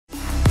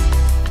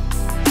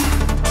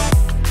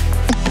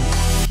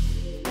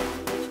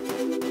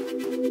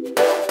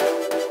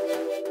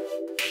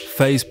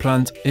Phase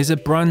Plant is a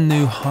brand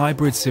new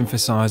hybrid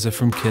synthesizer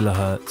from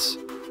Kilohearts.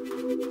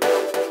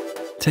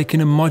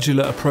 Taking a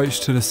modular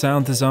approach to the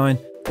sound design,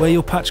 where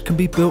your patch can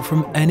be built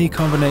from any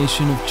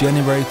combination of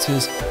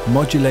generators,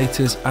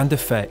 modulators and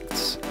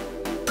effects.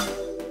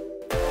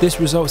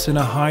 This results in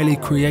a highly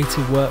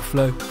creative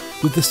workflow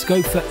with the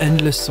scope for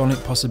endless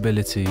sonic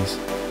possibilities.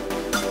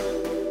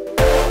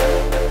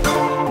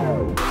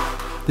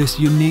 This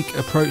unique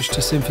approach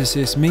to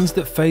synthesis means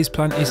that Phase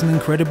Plant is an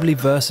incredibly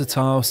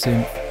versatile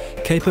synth,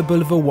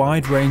 capable of a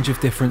wide range of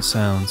different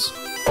sounds.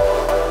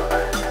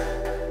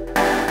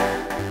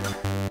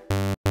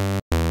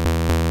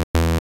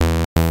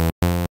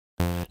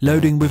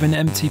 Loading with an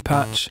empty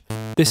patch,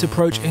 this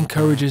approach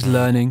encourages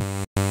learning,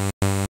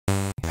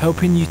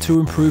 helping you to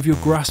improve your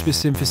grasp of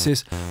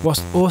synthesis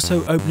whilst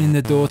also opening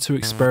the door to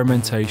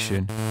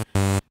experimentation.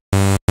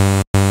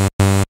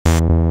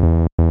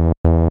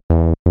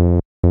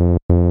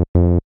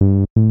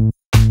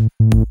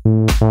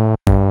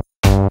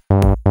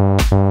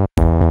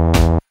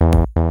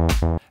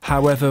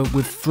 However,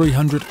 with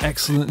 300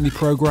 excellently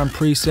programmed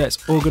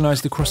presets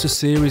organised across a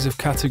series of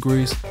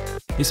categories,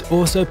 it's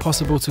also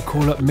possible to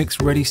call up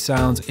mix-ready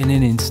sounds in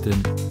an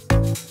instant.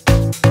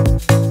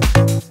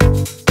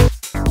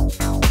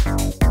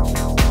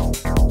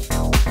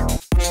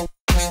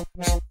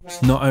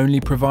 Not only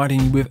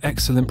providing you with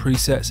excellent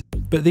presets,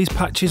 but these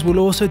patches will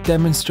also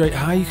demonstrate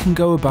how you can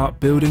go about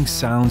building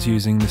sounds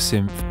using the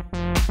synth.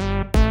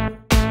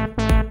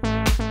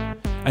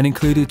 An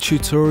included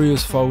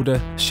tutorials folder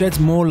sheds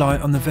more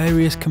light on the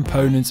various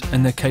components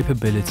and their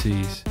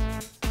capabilities.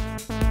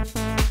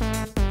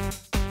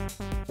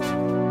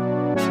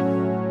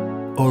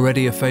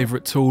 Already a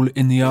favourite tool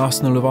in the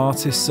arsenal of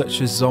artists such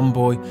as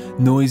Zomboy,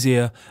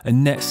 Noisier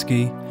and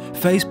Netski,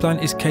 Phase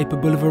Plant is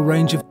capable of a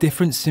range of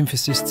different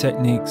synthesis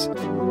techniques,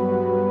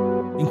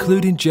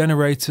 including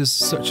generators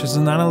such as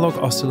an analog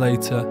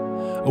oscillator,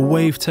 a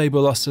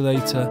wavetable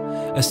oscillator,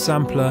 a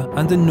sampler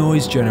and a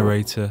noise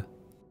generator.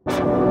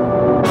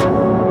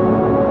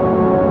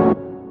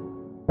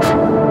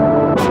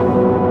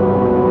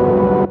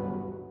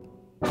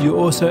 You're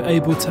also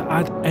able to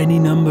add any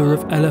number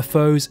of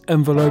LFOs,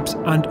 envelopes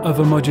and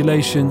other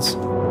modulations.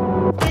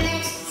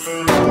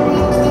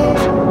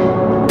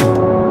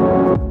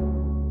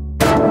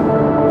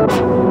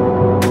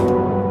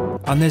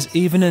 And there's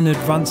even an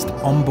advanced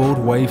onboard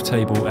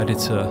wavetable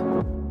editor.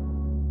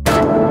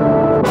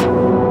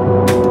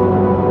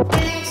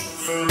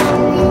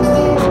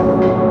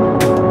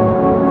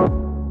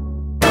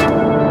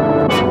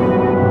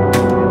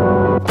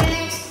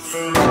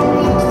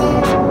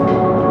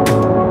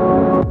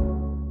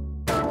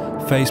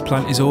 Phase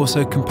Plant is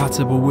also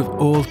compatible with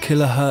all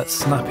Kilohearts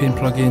Snap-in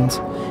plugins,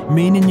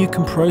 meaning you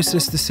can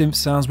process the synth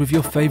sounds with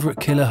your favourite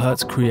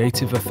Kilohearts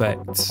creative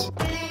effects.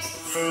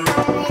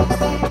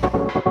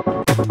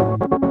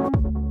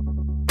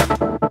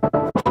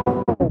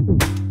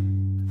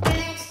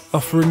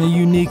 Offering a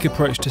unique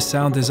approach to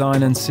sound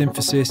design and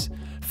synthesis,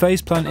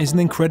 Phase Plant is an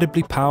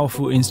incredibly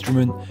powerful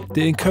instrument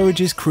that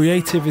encourages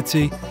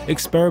creativity,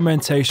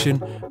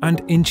 experimentation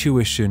and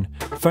intuition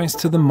thanks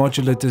to the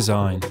modular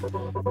design.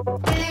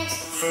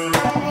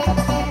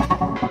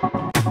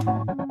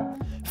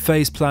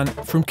 Phase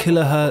Plant from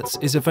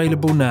Kilohearts is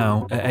available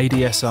now at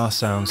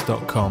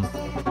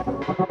adsrsounds.com.